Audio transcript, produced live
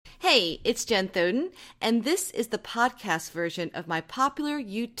Hey, it's Jen Thoden, and this is the podcast version of my popular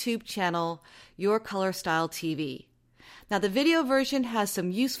YouTube channel, Your Color Style TV. Now, the video version has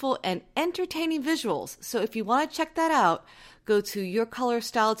some useful and entertaining visuals, so if you want to check that out, go to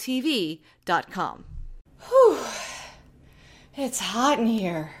yourcolorstyletv.com. Whew, it's hot in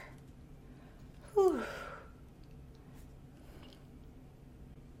here. Whew.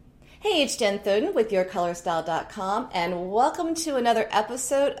 Hey, it's Jen Thoden with yourcolorstyle.com, and welcome to another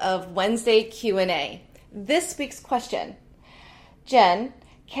episode of Wednesday Q&A. This week's question: Jen,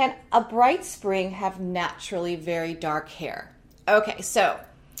 can a bright spring have naturally very dark hair? Okay, so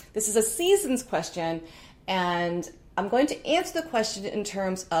this is a seasons question, and I'm going to answer the question in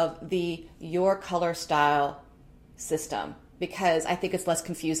terms of the Your Color Style system because I think it's less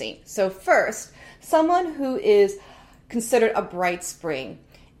confusing. So first, someone who is considered a bright spring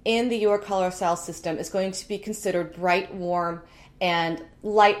in the Your Color Style system is going to be considered bright, warm, and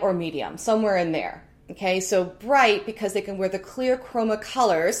light or medium, somewhere in there. Okay, so bright because they can wear the clear chroma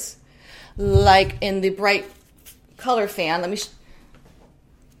colors, like in the bright color fan. Let me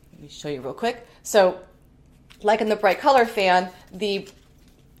show you real quick. So, like in the bright color fan,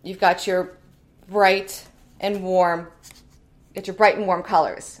 you've got your bright and warm. It's your bright and warm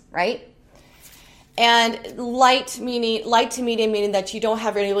colors, right? And light to medium, meaning that you don't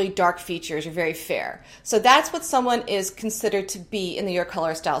have any really dark features. You're very fair. So that's what someone is considered to be in the Your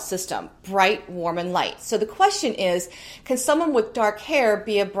Color Style system: bright, warm, and light. So the question is, can someone with dark hair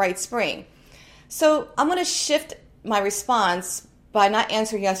be a bright spring? So I'm going to shift my response by not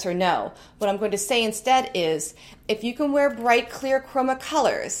answering yes or no. What I'm going to say instead is, if you can wear bright, clear chroma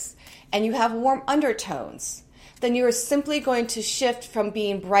colors and you have warm undertones, then you are simply going to shift from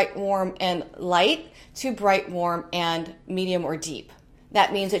being bright, warm, and light to bright, warm, and medium or deep.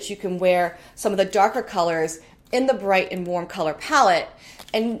 That means that you can wear some of the darker colors in the bright and warm color palette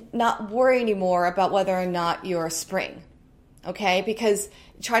and not worry anymore about whether or not you're a spring, okay? Because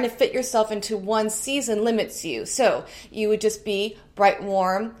trying to fit yourself into one season limits you. So you would just be bright,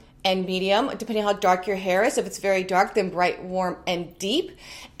 warm, and medium, depending on how dark your hair is. If it's very dark, then bright, warm, and deep,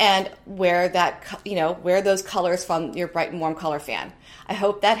 and wear those colors from your bright and warm color fan. I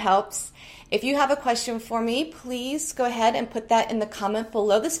hope that helps. If you have a question for me, please go ahead and put that in the comment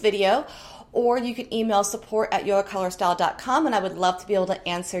below this video, or you can email support@yourcolorstyle.com, and I would love to be able to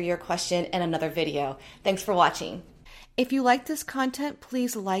answer your question in another video. Thanks for watching. If you like this content,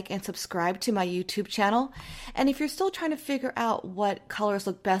 please like and subscribe to my YouTube channel. And if you're still trying to figure out what colors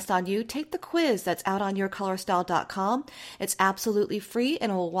look best on you, take the quiz that's out on yourcolorstyle.com. It's absolutely free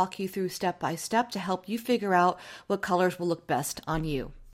and it will walk you through step by step to help you figure out what colors will look best on you.